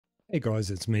Hey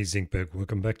guys, it's me, Zincberg.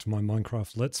 Welcome back to my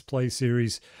Minecraft Let's Play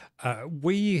series.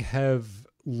 We have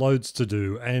loads to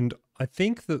do, and I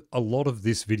think that a lot of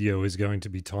this video is going to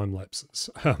be time lapses.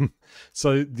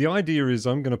 So the idea is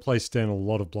I'm going to place down a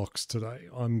lot of blocks today.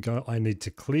 I need to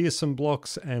clear some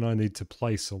blocks, and I need to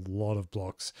place a lot of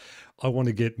blocks. I want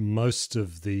to get most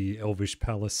of the Elvish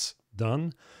Palace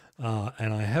done,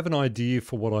 and I have an idea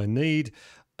for what I need.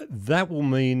 That will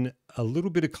mean a little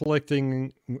bit of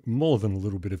collecting, more than a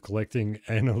little bit of collecting,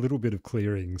 and a little bit of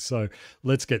clearing. So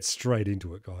let's get straight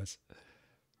into it, guys.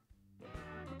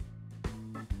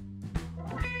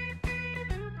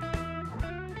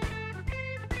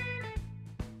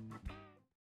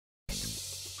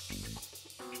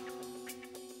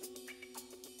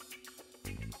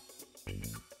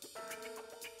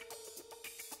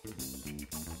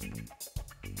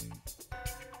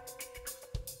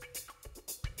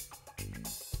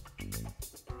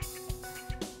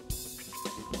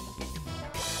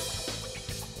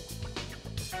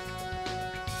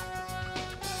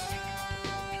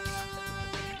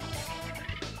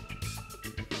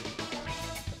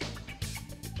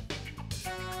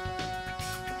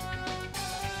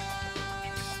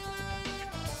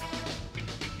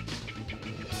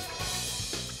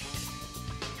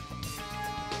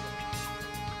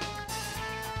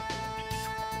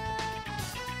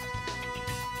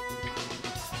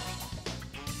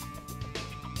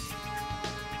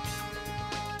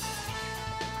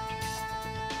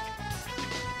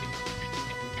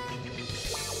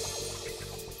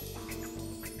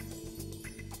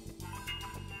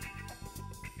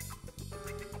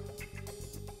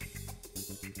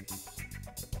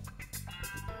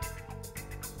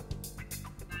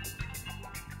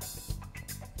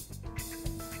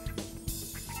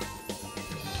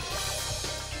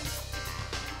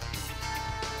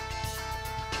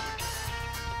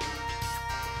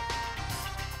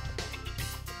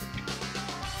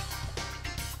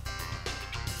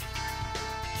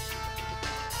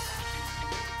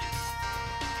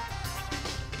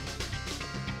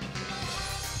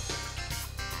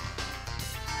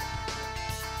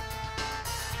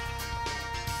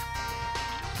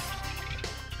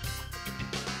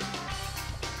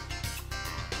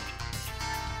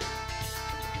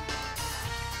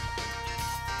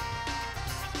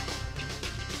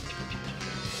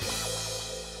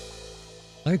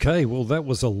 Okay, well, that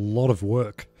was a lot of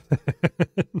work.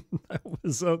 That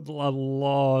was a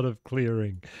lot of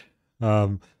clearing.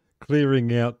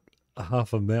 Clearing out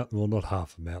half a mountain, well, not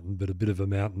half a mountain, but a bit of a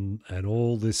mountain, and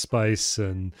all this space,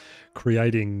 and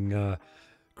creating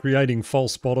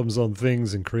false bottoms on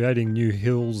things, and creating new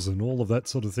hills, and all of that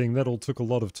sort of thing. That all took a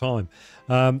lot of time.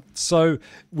 So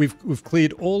we've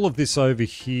cleared all of this over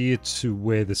here to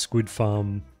where the squid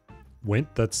farm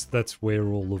went. That's where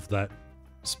all of that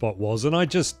spot was, and I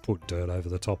just put dirt over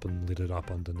the top and lit it up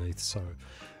underneath so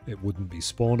it wouldn't be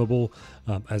spawnable.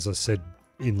 As I said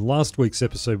in last week's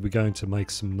episode, we're going to make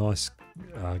some nice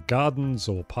gardens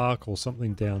or park or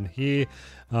something down here.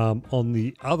 On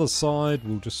the other side,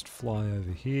 we'll just fly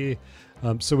over here.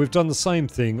 So we've done the same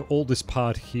thing. All this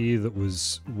part here that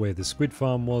was where the squid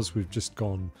farm was, we've just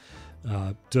gone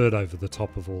dirt over the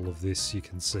top of all of this. You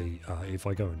can see, if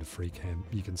I go into free cam,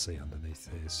 you can see underneath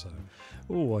there. So,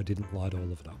 oh, I didn't light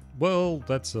all of it up. Well,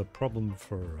 that's a problem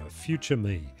for a future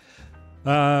me.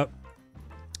 But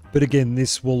again,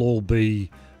 this will all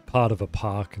be part of a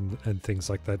park and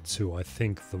things like that too. I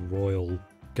think the royal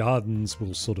gardens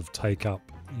will sort of take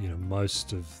up, you know,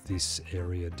 most of this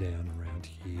area down around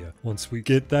here. Once we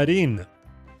get that in,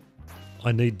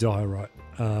 I need diorite.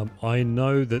 I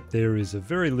know that there is a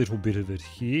very little bit of it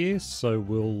here, so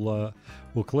we'll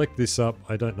collect this up.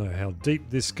 I don't know how deep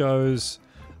this goes,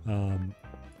 and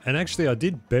actually I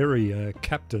did bury a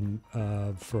captain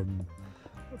from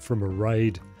a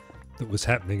raid that was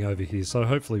happening over here, so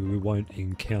hopefully we won't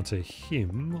encounter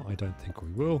him. I don't think we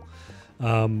will.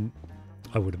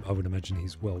 I would imagine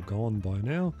he's well gone by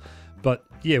now, but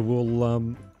yeah,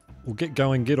 we'll get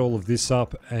going, get all of this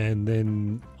up, and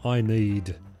then I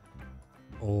need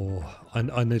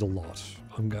a lot.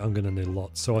 I'm going to need a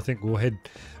lot. So I think we'll head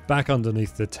back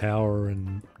underneath the tower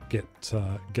and get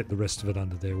the rest of it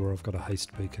under there, where I've got a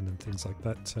haste beacon and things like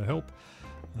that to help.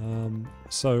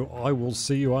 So I will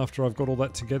see you after I've got all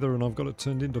that together and I've got it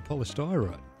turned into polished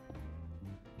diorite.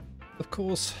 Of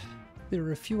course, there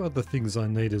are a few other things I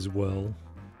need as well.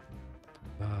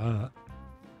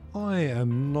 I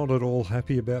am not at all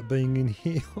happy about being in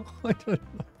here. I don't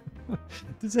know.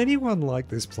 Does anyone like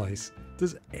this place?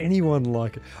 Does anyone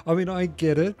like it? I mean, I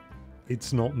get it.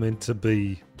 It's not meant to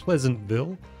be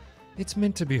Pleasantville. It's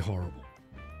meant to be horrible.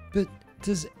 But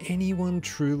does anyone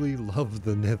truly love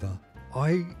the Nether?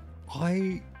 I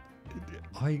I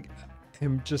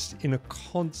am just in a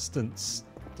constant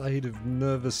state of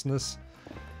nervousness.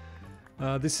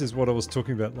 This is what I was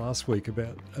talking about last week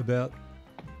about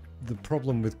the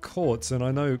problem with courts, and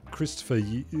I know Christopher,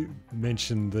 you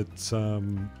mentioned that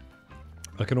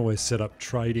I can always set up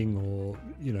trading or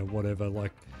whatever.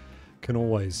 Like, can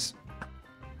always.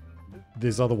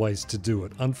 There's other ways to do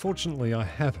it. Unfortunately, I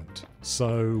haven't.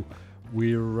 So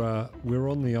we're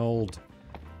on the old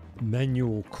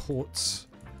manual courts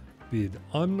bid.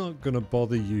 I'm not going to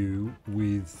bother you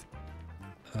with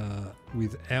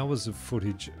hours of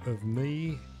footage of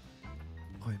me.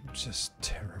 I'm just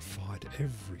terrified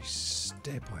every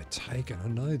step I take, and I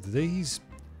know these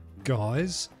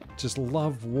guys just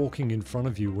love walking in front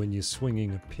of you when you're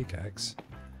swinging a pickaxe,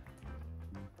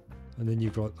 and then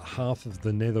you've got half of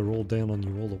the nether all down on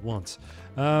you all at once.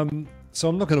 So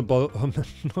I'm not going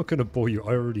to bore you.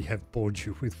 I already have bored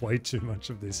you with way too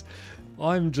much of this.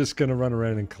 I'm just going to run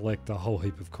around and collect a whole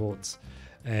heap of quartz,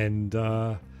 and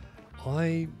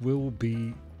I will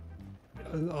be.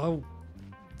 I'll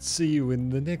see you in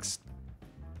the next.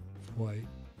 Wait,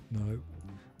 no.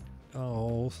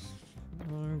 Oh,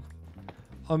 no.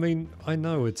 I mean, I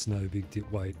know it's no big deal.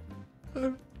 Wait.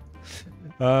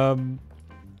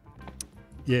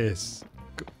 Yes.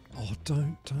 Oh,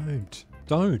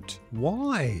 don't.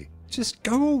 Why? Just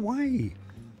go away.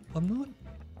 I'm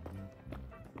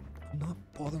not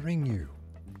bothering you.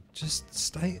 Just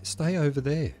stay over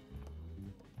there.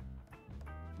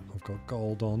 I've got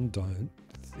gold on. Don't.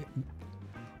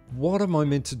 What am I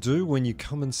meant to do when you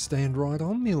come and stand right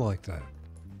on me like that?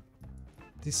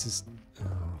 This is...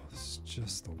 Oh, it's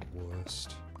just the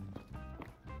worst.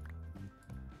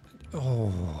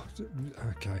 Oh,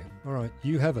 okay. All right,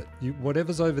 you have it.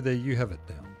 Whatever's over there, you have it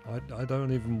now. I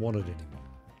don't even want it anymore.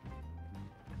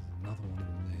 Another one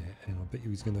in there, and I bet you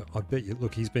he's gonna... I bet you...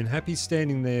 Look, he's been happy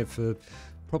standing there for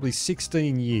probably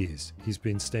 16 years. He's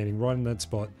been standing right in that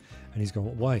spot, and he's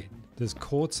gone, wait, there's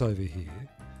quartz over here.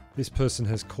 This person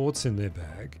has quartz in their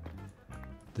bag,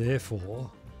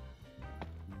 therefore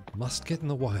must get in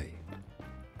the way.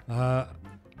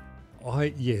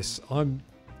 Yes, I'm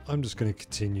just going to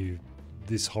continue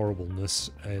this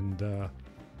horribleness, and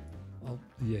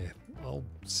I'll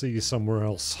see you somewhere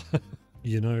else.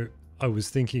 I was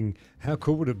thinking, how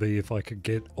cool would it be if I could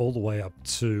get all the way up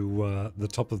to the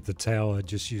top of the tower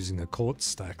just using a quartz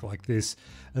stack like this?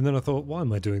 And then I thought, why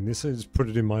am I doing this? I just put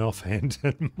it in my offhand.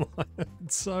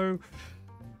 So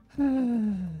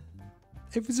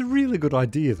it was a really good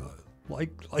idea, though.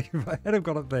 Like if I had have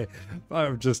got up there,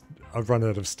 I've run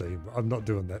out of steam. I'm not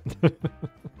doing that.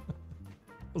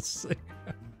 I'll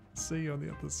see you on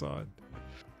the other side.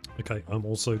 Okay, I'm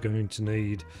also going to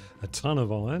need a ton of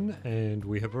iron, and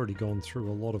we have already gone through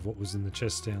a lot of what was in the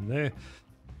chest down there.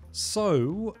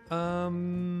 So,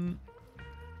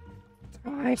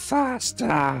 try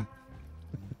faster.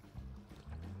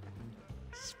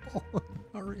 Spawn,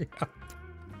 hurry up.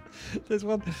 There's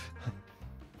one.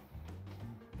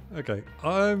 Okay,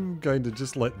 I'm going to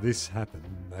just let this happen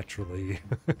naturally.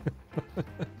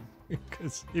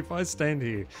 Because if I stand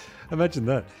here, imagine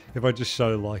that. If I just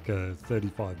show like a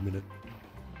 35-minute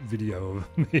video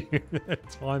of me, a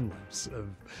time lapse of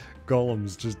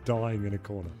golems just dying in a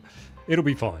corner. It'll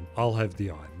be fine. I'll have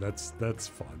the iron. That's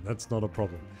fine. That's not a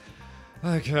problem.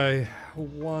 Okay,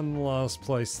 one last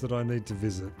place that I need to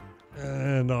visit.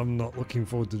 And I'm not looking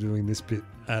forward to doing this bit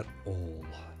at all.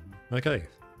 Okay,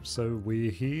 so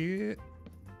we're here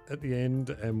at the end,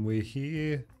 and we're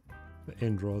here for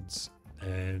end rods.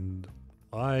 And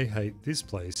I hate this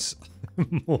place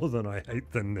more than I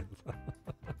hate the Nether.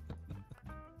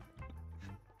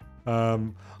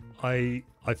 I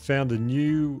found a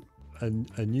new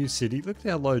city. Look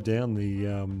how low down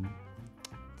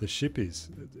the ship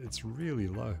is. It's really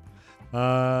low.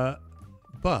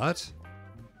 But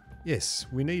yes,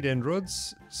 we need end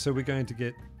rods, so we're going to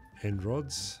get end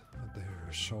rods. There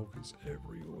are shulkers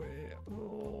everywhere.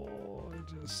 Oh, I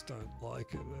just don't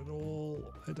like it at all.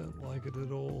 I don't like it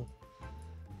at all.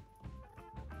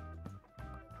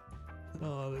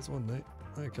 Oh, there's one there.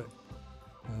 Okay.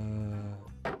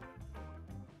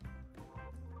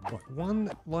 Right,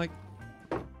 one, like,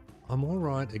 I'm all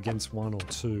right against one or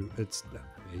two. It's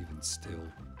even still.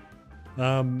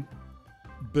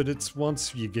 But it's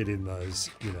once you get in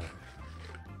those,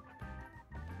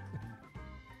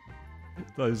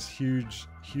 those huge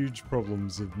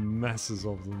problems of masses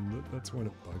of them, that's when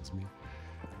it bugs me.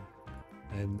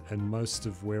 And most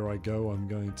of where I go, I'm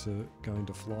going to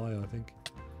fly, I think.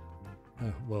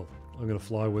 Well, I'm going to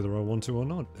fly whether I want to or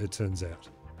not, it turns out.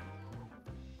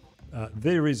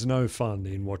 There is no fun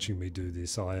in watching me do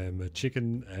this. I am a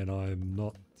chicken, and I'm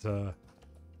not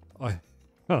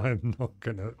I'm not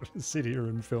going to sit here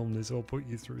and film this or put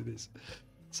you through this.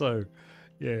 So,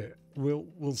 yeah,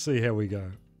 we'll see how we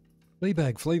go.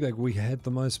 Fleabag, we had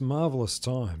the most marvellous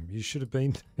time. You should have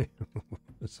been there.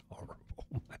 It was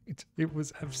horrible, mate. It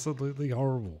was absolutely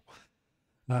horrible.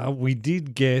 We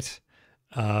did get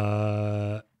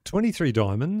 23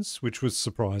 diamonds, which was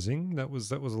surprising. That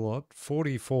was a lot.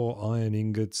 44 iron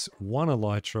ingots, 1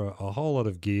 elytra, a whole lot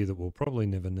of gear that we'll probably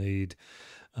never need.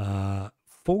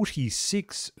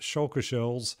 46 shulker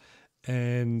shells,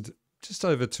 and just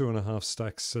over 2.5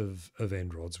 stacks of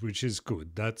end rods, which is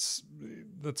good. That's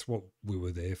what we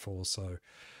were there for. So,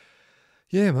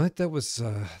 yeah, mate, that was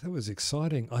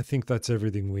exciting. I think that's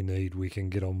everything we need. We can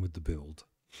get on with the build.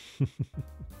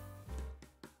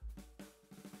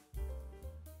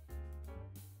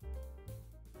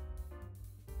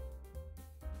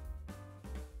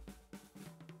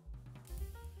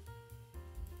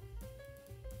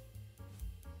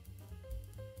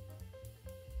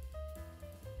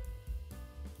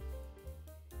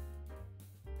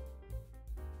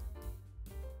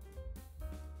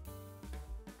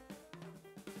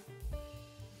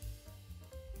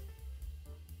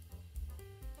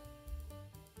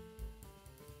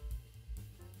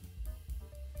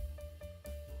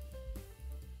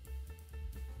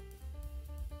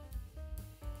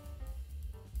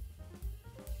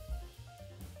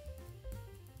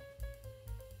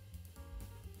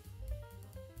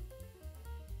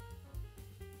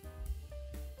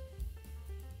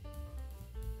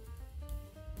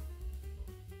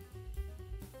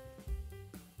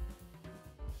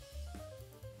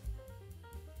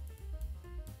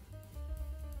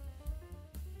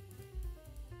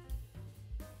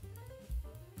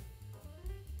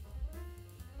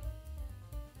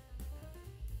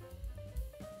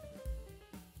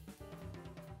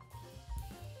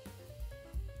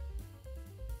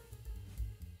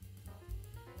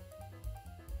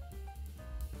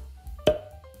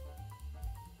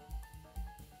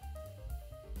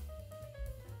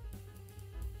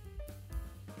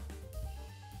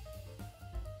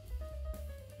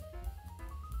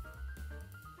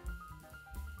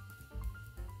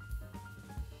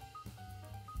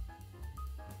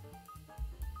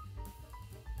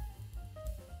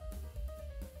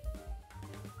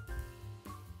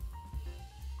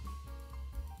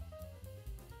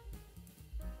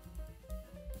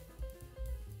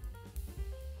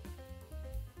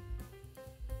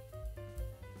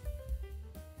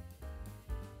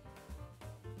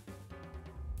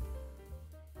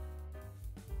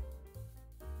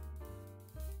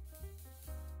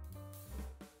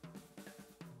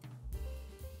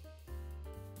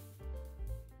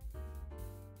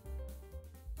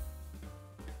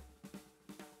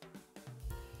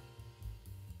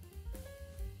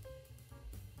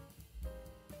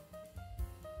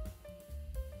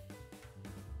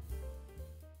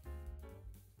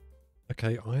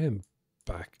 Okay, I am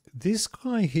back. This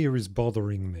guy here is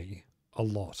bothering me a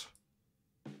lot.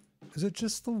 Is it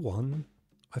just the one?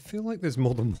 I feel like there's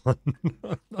more than one.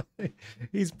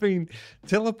 He's been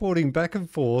teleporting back and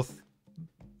forth.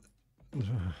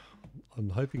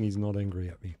 I'm hoping he's not angry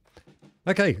at me.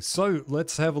 Okay, so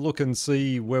let's have a look and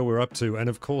see where we're up to. And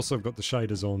of course I've got the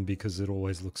shaders on because it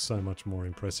always looks so much more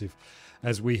impressive.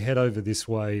 As we head over this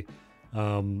way,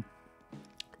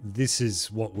 this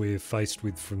is what we're faced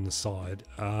with from the side,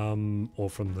 or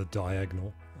from the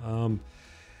diagonal. I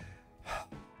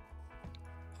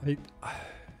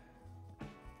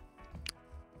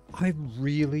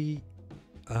really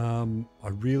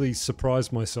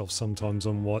surprise myself sometimes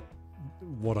on what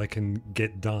I can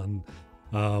get done,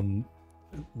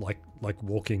 like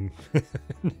walking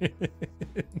in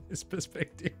this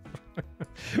perspective,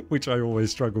 which I always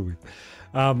struggle with.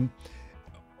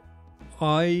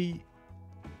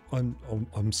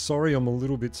 I'm sorry, I'm a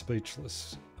little bit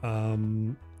speechless.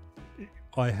 I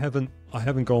haven't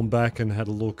gone back and had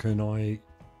a look, and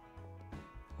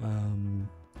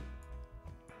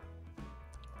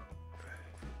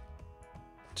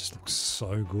just looks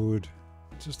so good.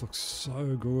 Just looks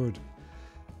so good.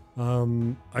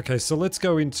 Okay, so let's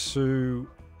go. How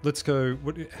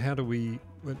do we?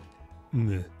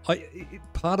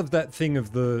 Part of that thing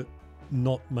of the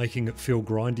not making it feel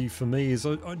grindy for me is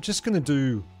I'm just going to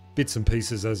do bits and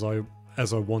pieces as I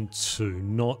want to,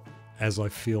 not as I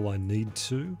feel I need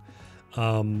to.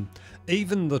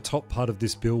 Even the top part of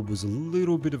this build was a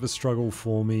little bit of a struggle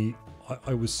for me.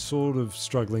 I was sort of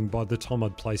struggling by the time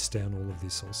I'd placed down all of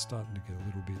this. I was starting to get a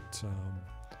little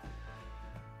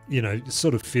bit,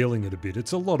 sort of feeling it a bit.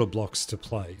 It's a lot of blocks to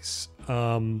place.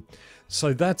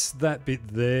 So that's that bit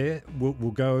there. We'll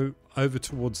go over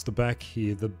towards the back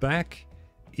here. The back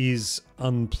is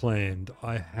unplanned.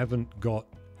 I haven't got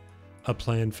a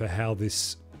plan for how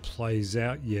this plays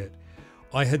out yet.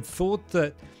 I had thought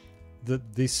that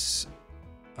this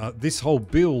whole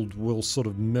build will sort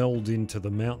of meld into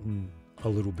the mountain a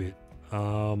little bit,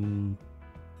 and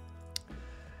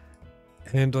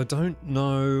I don't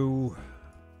know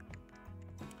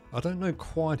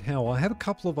quite how. I have a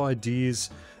couple of ideas,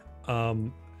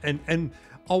 and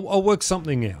I'll work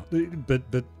something out.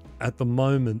 But at the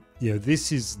moment,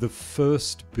 this is the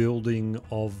first building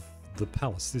of the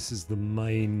palace. This is the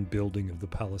main building of the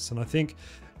palace, and I think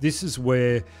this is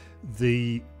where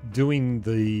doing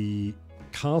the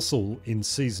castle in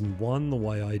season 1 the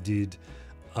way I did.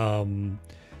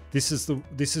 This is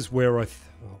where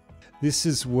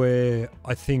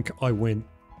I think I went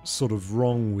sort of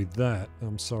wrong with that.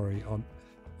 I'm sorry.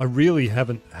 I really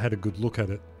haven't had a good look at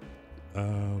it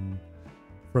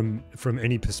from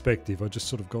any perspective. I just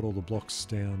sort of got all the blocks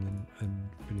down and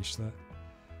finished that.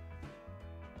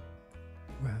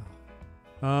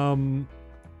 Wow.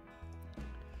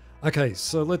 Okay,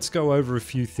 so let's go over a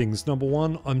few things. Number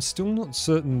one, I'm still not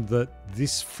certain that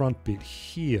this front bit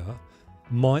here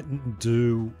mightn't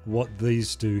do what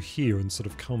these do here and sort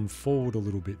of come forward a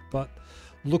little bit, but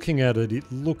looking at it,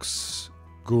 it looks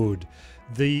good.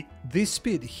 This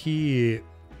bit here,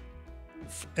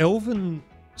 Elven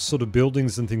sort of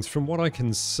buildings and things, from what I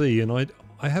can see, and I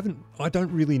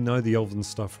don't really know the Elven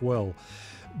stuff well,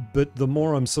 but the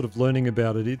more I'm sort of learning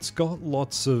about it, it's got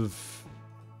lots of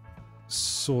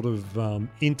sort of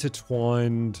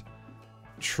intertwined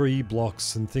tree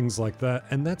blocks and things like that,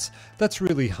 and that's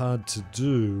really hard to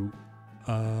do,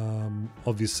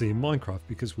 obviously in Minecraft,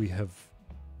 because we have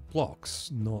blocks,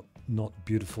 not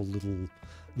beautiful little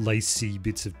lacy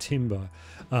bits of timber.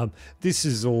 This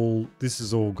is all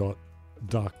got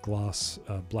dark glass,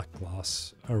 black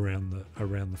glass around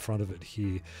the front of it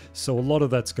here, so a lot of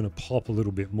that's going to pop a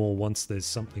little bit more once there's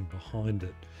something behind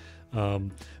it.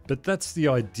 But that's the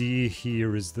idea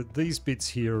here, is that these bits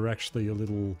here are actually a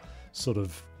little sort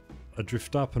of a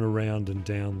drift up and around and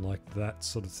down like that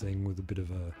sort of thing, with a bit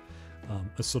of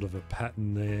a sort of a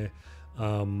pattern there.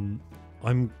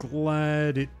 I'm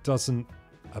glad it doesn't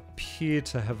appear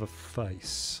to have a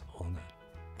face on it.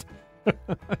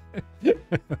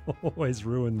 Always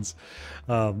ruins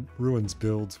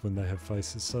builds when they have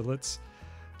faces. So let's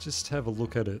just have a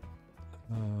look at it.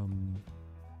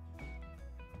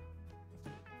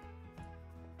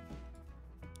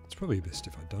 It's probably best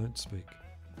if I don't speak.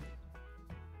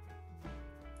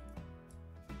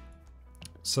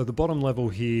 So the bottom level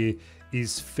here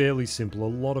is fairly simple. A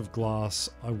lot of glass.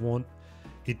 I want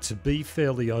it to be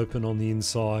fairly open on the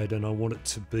inside, and I want it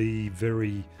to be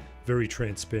very, very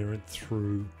transparent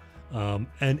through,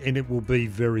 and it will be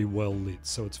very well lit,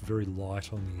 so it's very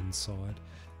light on the inside.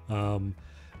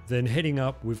 Then heading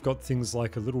up, we've got things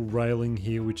like a little railing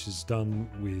here, which is done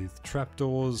with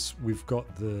trapdoors. We've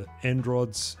got the end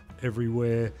rods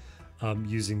everywhere,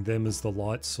 using them as the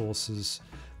light sources,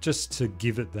 just to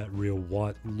give it that real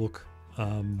white look.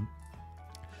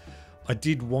 I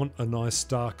did want a nice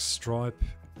dark stripe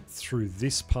through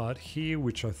this part here,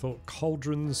 which I thought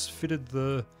cauldrons fitted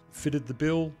the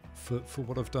bill for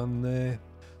what I've done there.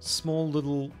 Small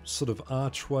little sort of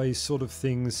archway sort of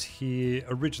things here.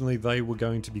 Originally they were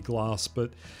going to be glass,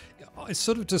 but I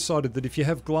sort of decided that if you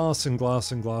have glass and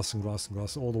glass and glass and glass and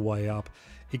glass all the way up,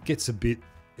 it gets a bit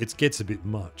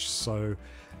much. So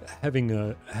having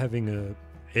a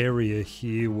area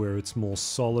here where it's more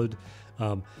solid.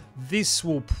 This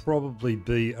will probably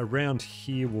be around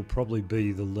here. Will probably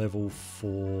be the level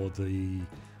for the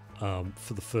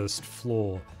first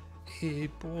floor. Hey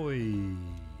boy,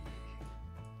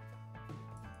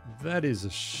 that is a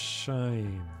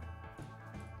shame.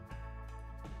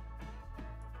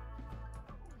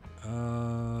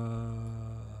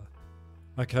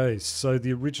 Okay, so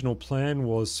the original plan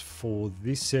was for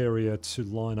this area to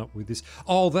line up with this.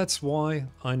 Oh, that's why.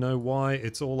 I know why.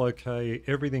 It's all okay.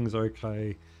 Everything's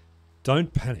okay.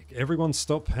 Don't panic. Everyone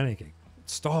stop panicking.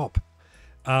 Stop.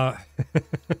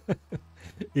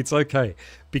 It's okay,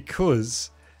 because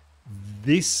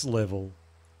this level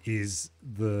is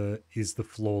the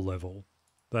floor level.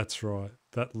 That's right.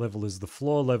 That level is the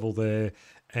floor level there,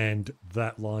 and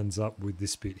that lines up with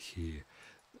this bit here.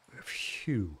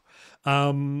 Phew.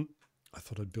 I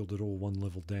thought I'd build it all one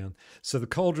level down. So the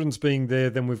cauldrons being there,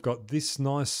 then we've got this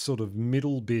nice sort of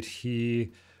middle bit here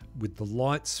with the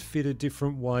lights fit a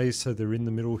different way, so they're in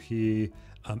the middle here.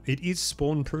 It is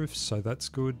spawn proof, so that's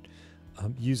good.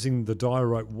 Using the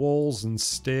diorite walls and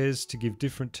stairs to give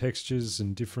different textures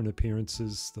and different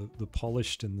appearances, the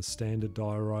polished and the standard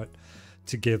diorite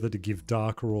together to give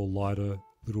darker or lighter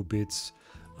little bits.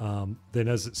 Then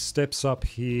as it steps up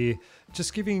here,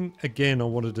 just giving, again, I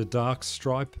wanted a dark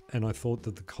stripe, and I thought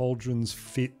that the cauldrons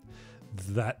fit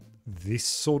this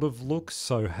sort of look.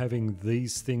 So having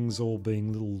these things all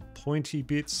being little pointy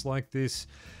bits like this,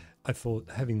 I thought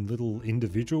having little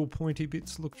individual pointy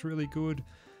bits looked really good.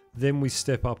 Then we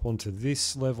step up onto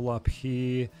this level up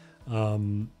here.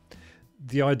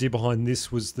 The idea behind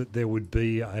this was that there would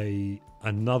be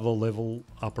another level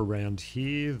up around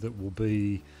here that will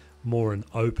be more an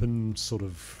open sort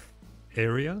of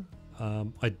area.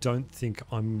 I don't think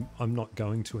I'm not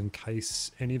going to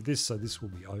encase any of this, so this will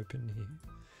be open here.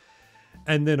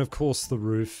 And then of course the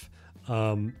roof,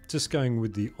 just going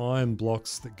with the iron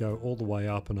blocks that go all the way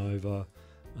up and over,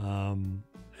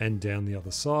 and down the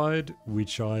other side,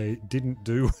 which I didn't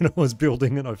do when I was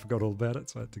building it. I forgot all about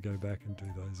it, so I had to go back and do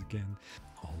those again.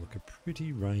 Oh, look, a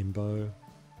pretty rainbow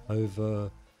over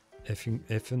effing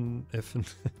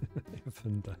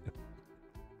Dale.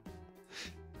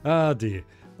 Ah dear.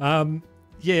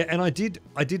 Yeah, and I did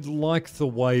like the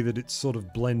way that it sort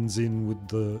of blends in with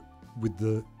the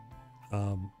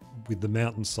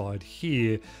mountainside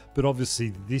here, but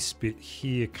obviously this bit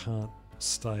here can't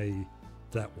stay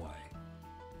that way,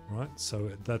 right?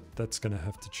 So that's going to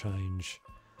have to change.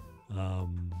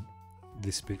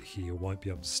 This bit here won't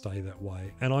be able to stay that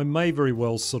way, and I may very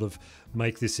well sort of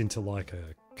make this into like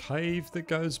a cave that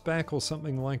goes back or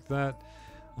something like that.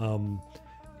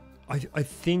 I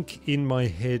think in my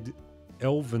head,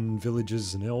 Elven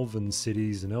villages and Elven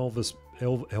cities and Elvis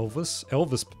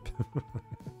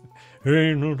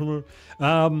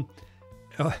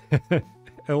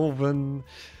Elven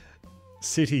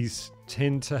cities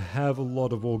tend to have a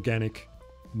lot of organic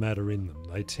matter in them.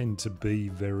 They tend to be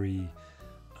very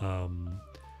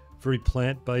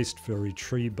plant-based, very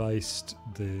tree-based.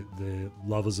 They're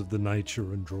lovers of the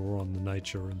nature and draw on the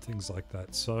nature and things like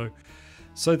that.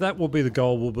 So that will be the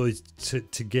goal. Will be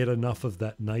to get enough of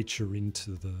that nature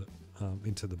into the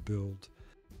build.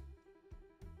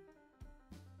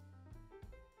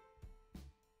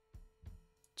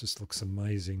 Just looks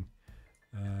amazing.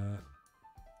 I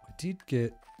did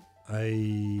get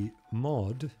a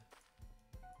mod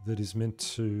that is meant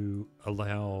to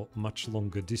allow much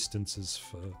longer distances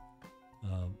for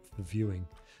viewing.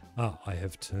 I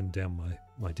have turned down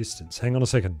my distance. Hang on a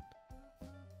second.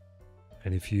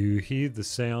 And if you hear the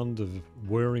sound of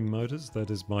whirring motors,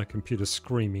 that is my computer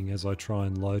screaming as I try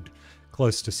and load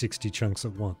close to 60 chunks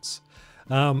at once.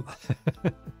 So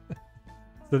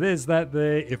there's that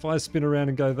there. If I spin around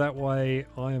and go that way,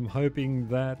 I am hoping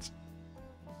that...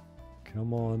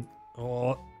 Come on.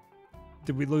 Oh,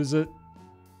 did we lose it?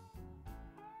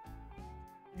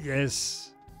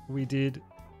 Yes, we did.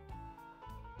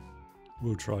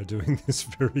 We'll try doing this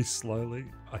very slowly.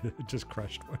 I just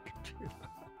crashed my computer.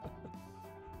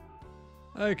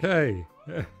 Okay.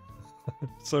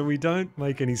 So we don't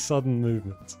make any sudden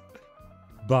movements.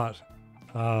 But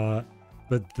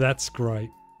that's great.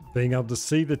 Being able to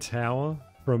see the tower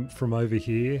from over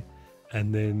here,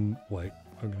 and then wait,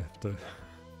 I'm gonna have to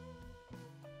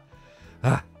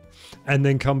and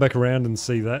then come back around and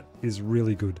see that is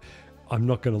really good. I'm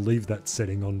not going to leave that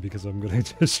setting on because I'm going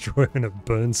to destroy and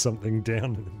burn something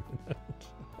down in a minute.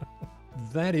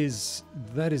 That is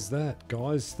that,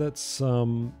 guys. That's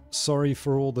sorry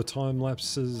for all the time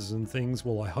lapses and things.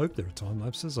 Well, I hope there are time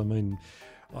lapses. I mean,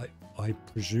 I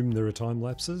presume there are time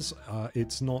lapses.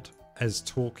 It's not as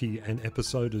talky an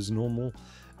episode as normal,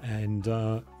 and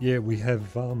yeah, we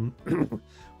have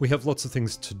we have lots of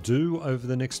things to do over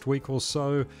the next week or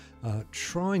so.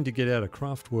 Trying to get out a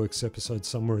Craftworks episode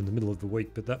somewhere in the middle of the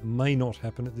week, but that may not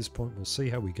happen at this point. We'll see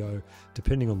how we go,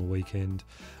 depending on the weekend.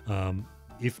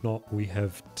 If not, we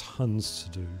have tons to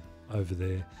do over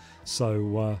there.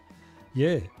 So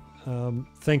yeah,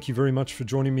 thank you very much for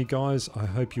joining me, guys. I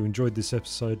hope you enjoyed this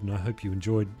episode, and I hope you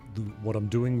enjoyed what I'm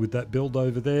doing with that build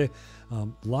over there.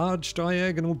 Large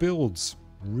diagonal builds,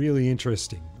 really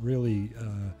interesting, really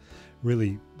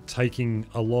taking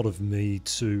a lot of me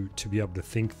to be able to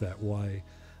think that way.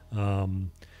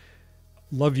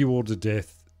 Love you all to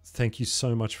death. Thank you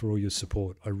so much for all your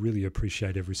support. I really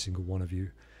appreciate every single one of you.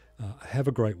 Have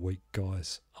a great week,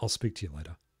 guys. I'll speak to you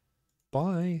later.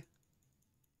 Bye.